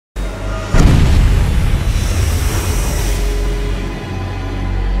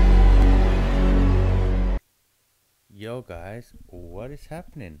Yo guys, what is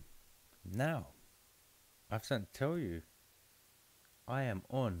happening? Now, I've something to tell you. I am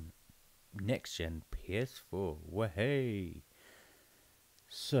on next gen PS4. Wahey!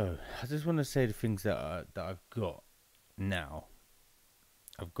 So, I just want to say the things that I've got now.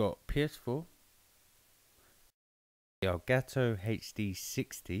 I've got PS4, the Elgato HD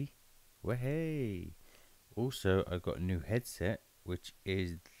 60. Wahey! Also, I've got a new headset, which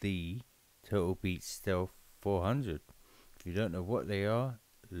is the Total Beat Stealth 400. If you don't know what they are,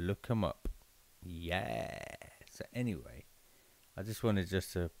 look them up. Yeah. So anyway, I just wanted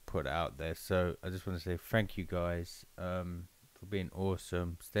to put it out there. So I just want to say thank you guys for being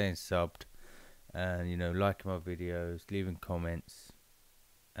awesome, staying subbed, and liking my videos, leaving comments,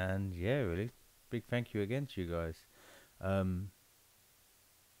 and yeah, really big thank you again to you guys.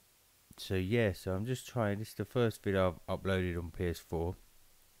 So yeah, so I'm just trying. This is the first video I've uploaded on PS4.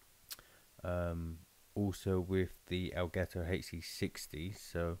 Also with the Elgato HD60.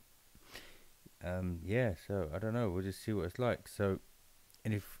 So yeah, so I don't know, we'll just see what it's like. So,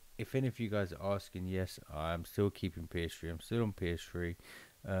 and if any of you guys are asking, yes, I'm still keeping PS3. I'm still on PS3.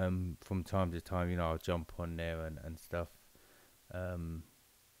 From time to time, I'll jump on there and stuff. And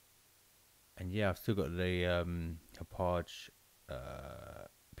yeah, I've still got the Hapage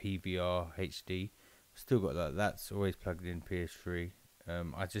PVR HD. Still got that. That's always plugged in PS3.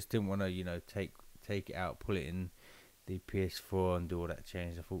 I just didn't want to take it out, pull it in the PS4 and do all that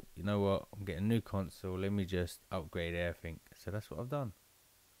change. I thought, you know what, I'm getting a new console, let me just upgrade everything. So that's what I've done.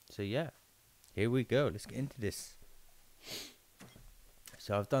 So yeah, here we go, let's get into this.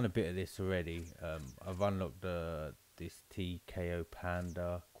 So I've done a bit of this already. I've unlocked this TKO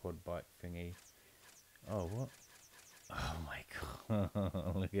Panda quad bike thingy. Oh, what? Oh my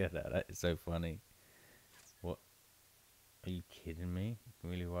god, look at that, that is so funny. What, are you kidding me?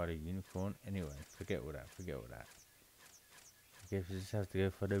 Really ride a unicorn? Anyway, forget all that. I guess we just have to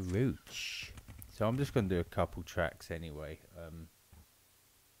go for the roach. So I'm just going to do a couple tracks anyway.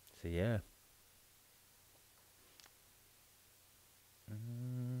 So yeah.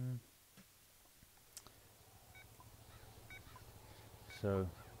 So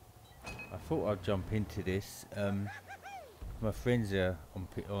I thought I'd jump into this. My friends are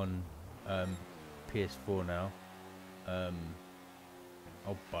on PS4 now.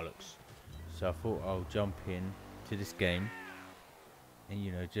 Oh bollocks! So I thought I'll jump in to this game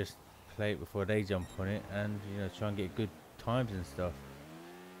and just play it before they jump on it, and try and get good times and stuff,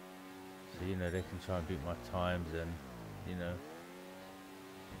 so they can try and beat my times, and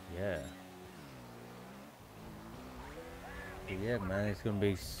yeah. But yeah, man, it's gonna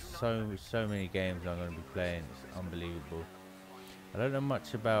be so many games I'm gonna be playing. It's unbelievable. I don't know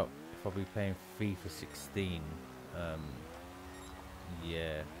much about if I'll be playing FIFA 16.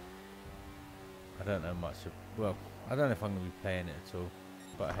 Yeah, I don't know much well, I don't know if I'm gonna be playing it at all,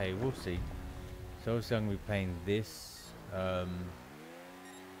 but hey, we'll see. So obviously I'm gonna be playing this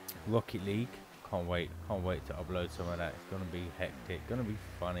Rocket League. Can't wait to upload some of that. It's gonna be hectic, gonna be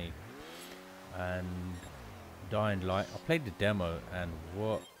funny. And Dying Light, I played the demo, and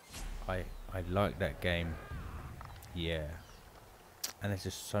what I like that game. Yeah, and there's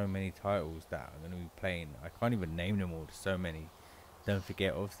just so many titles that I'm gonna be playing. I can't even name them all, there's so many. Don't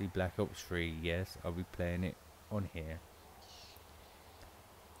forget, obviously, Black Ops 3. Yes, I'll be playing it on here.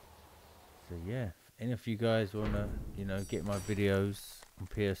 So yeah, if any of you guys wanna get my videos on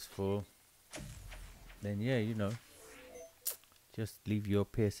PS4, then yeah, just leave your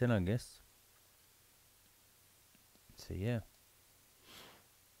PSN, I guess. So yeah,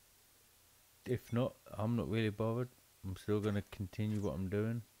 if not, I'm not really bothered. I'm still gonna continue what I'm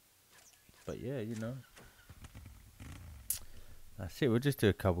doing. But yeah, that's it. We'll just do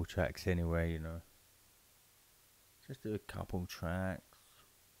a couple tracks anyway, just do a couple tracks.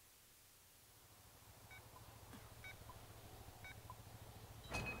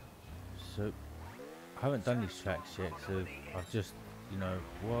 So I haven't done these tracks yet, so I've just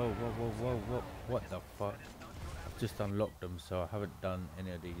whoa, what the fuck. I've just unlocked them, so I haven't done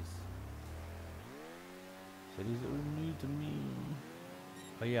any of these. So these are all new to me.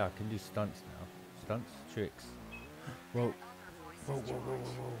 Oh yeah, I can do stunts now. Stunts, tricks. Whoa.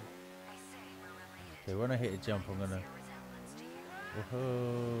 Okay, when I hit a jump, I'm gonna.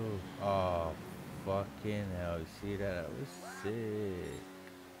 Whoa! Oh, fucking hell! You see that? That was sick.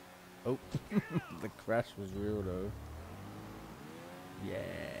 Oh, the crash was real though. Yeah.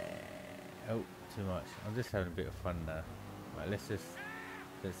 Oh, too much. I'm just having a bit of fun now. Right, let's just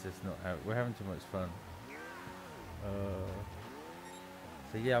not have. We're having too much fun.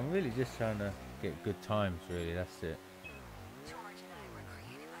 So yeah, I'm really just trying to get good times. Really, that's it.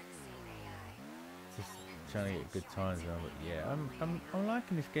 trying to get good times now, but yeah, I'm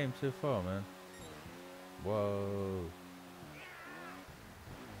liking this game so far, man. Whoa,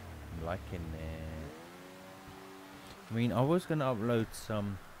 I'm liking it. I mean, I was gonna upload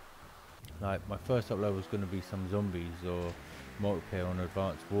some, like my first upload was gonna be some zombies or multiplayer on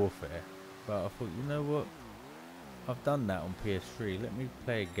Advanced Warfare, but I thought, you know what? I've done that on PS3. Let me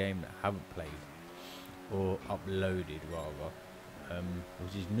play a game that I haven't played or uploaded rather,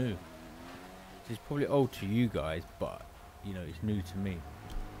 which is new. It's probably old to you guys, but you know it's new to me.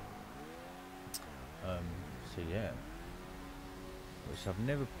 So yeah, which I've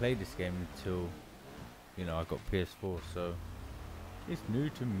never played this game until, you know, I got PS4, so it's new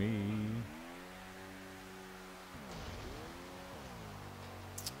to me.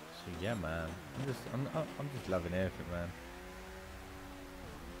 So yeah, man, I'm just loving everything, man.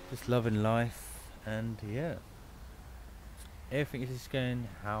 Just loving life, and yeah, everything is just going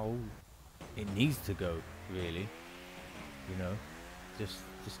how it needs to go, really. You know, just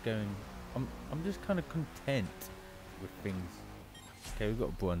going. I'm just kind of content with things. Okay, we've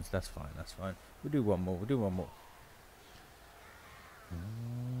got bronze. That's fine. That's fine. We'll do one more. We'll do one more.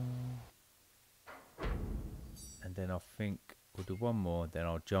 And then I think we'll do one more. Then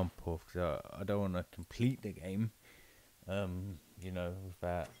I'll jump off because I don't want to complete the game. You know,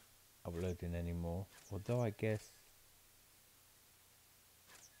 without uploading anymore. Although I guess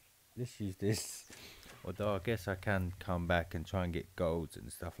let's use this. Although I guess I can come back and try and get golds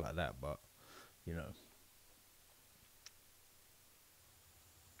and stuff like that, but you know.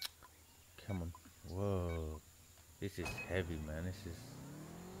 Come on. Whoa. This is heavy, man. This is.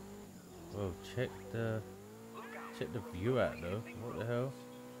 Whoa, check the view out though. What the hell?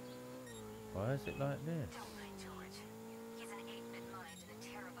 Why is it like this?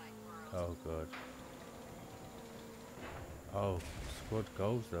 Oh god. Oh, squad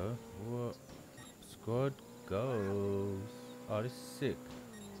goals though. What? Squad goals. Oh, this is sick.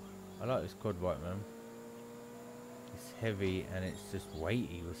 I like this quad bike, man. It's heavy and it's just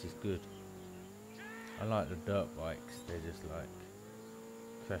weighty, which is good. I like the dirt bikes. They're just like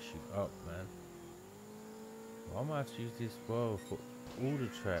crash you up, man. Well, I might have to use this well for all the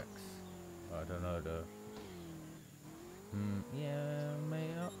tracks. I don't know though. Yeah,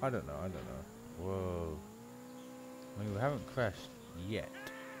 maybe. I don't know. Whoa. I mean, we haven't crashed yet.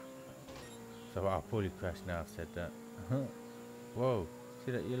 So I'll probably crash now. I've said that. Whoa.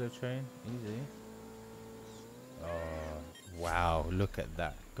 See that yellow train? Easy. Oh, wow. Look at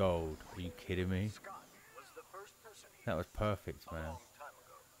that gold. Are you kidding me? That was perfect, man.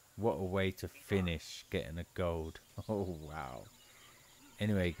 What a way to finish getting a gold. Oh, wow.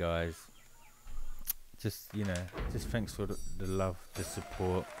 Anyway, guys. Just, you know, just thanks for the love, the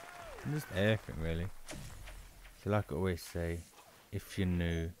support, and just everything, really. So like I always say, if you're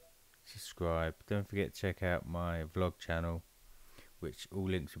new, subscribe. Don't forget to check out my vlog channel, which all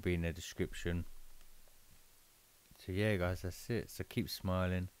links will be in the description. So yeah, guys, that's it. So keep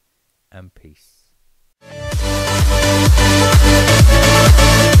smiling, and peace.